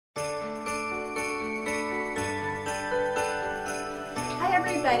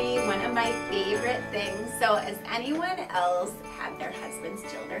everybody, one of my favorite things. So has anyone else had their husband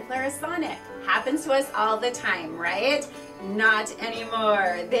steal their Clarisonic? Happens to us all the time, right? Not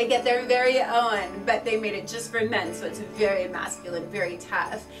anymore. They get their very own, but they made it just for men, so it's very masculine, very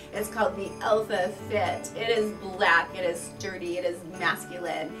tough. It's called the Alpha Fit. It is black, it is sturdy, it is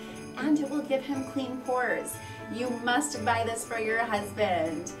masculine, and it will give him clean pores. You must buy this for your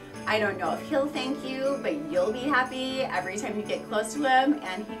husband. I don't know if he'll thank you, but you'll be happy every time you get close to him,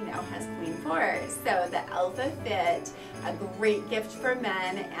 and he now has clean pores. So the Alpha Fit, a great gift for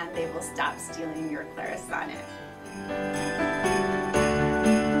men, and they will stop stealing your Clarisonic.